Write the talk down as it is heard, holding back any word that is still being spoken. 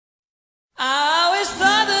I always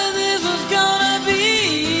thought that this was gonna be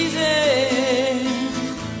easy,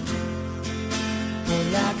 but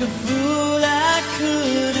like a fool I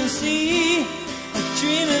couldn't see. A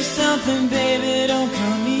dream of something, baby, don't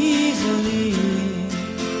come easily.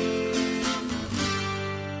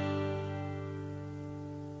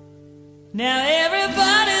 Now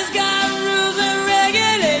everybody's got rules and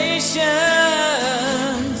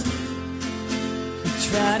regulations. We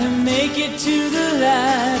try to make it to the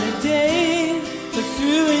light of day, but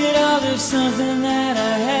through it all there's something that I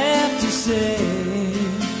have to say.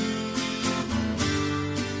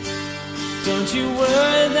 Don't you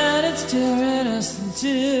worry that it's tearing us in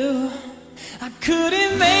two. I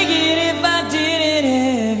couldn't make it if I didn't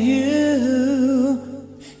have you.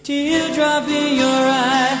 Teardrop in your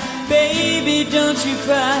eye, baby, don't you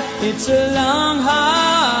cry. It's a long,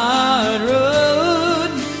 hard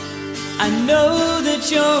road. I know that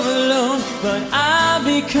you're alone, but I'll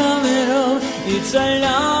be coming home. It's a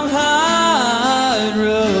long, hard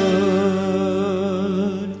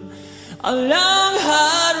road. A long,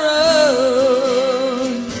 hard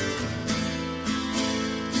road.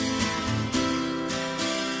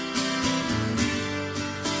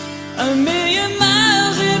 A million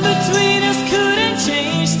miles in between us couldn't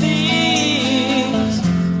change things.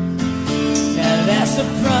 Now that's a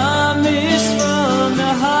promise from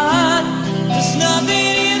the heart. There's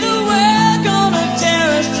nothing in the world gonna tear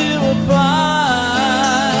us two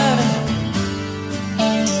apart.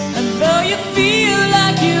 And though you feel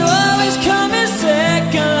like you always come in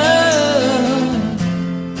second,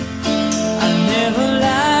 I never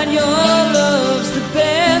lied, your love's the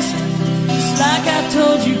best. Just like I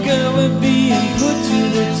told you, girl, we're being put to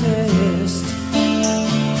the test.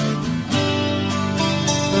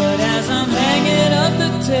 But as I'm hanging up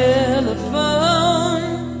the telephone,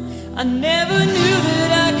 I never knew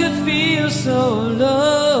that I could feel so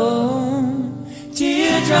alone.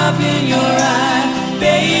 Teardrop in your eye,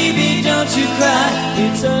 baby, don't you cry.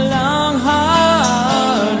 It's a long,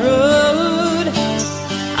 hard road.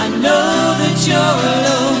 I know that you're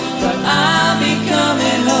alone, but I'll be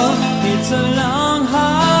coming home. It's a long,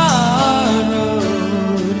 hard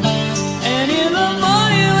road. And in the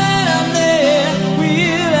morning when I'm there,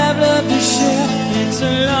 we'll have love to share. It's a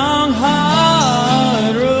long,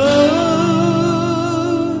 hard road.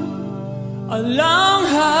 A long,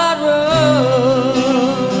 hard road.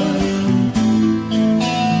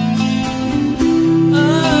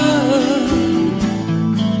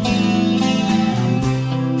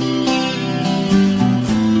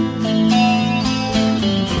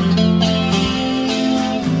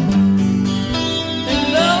 And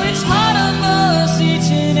though it's hard on us each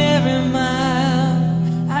and every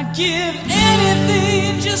mile, I'd give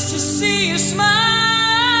anything just to see you smile.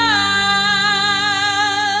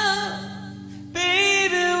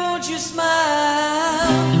 Baby, won't you smile?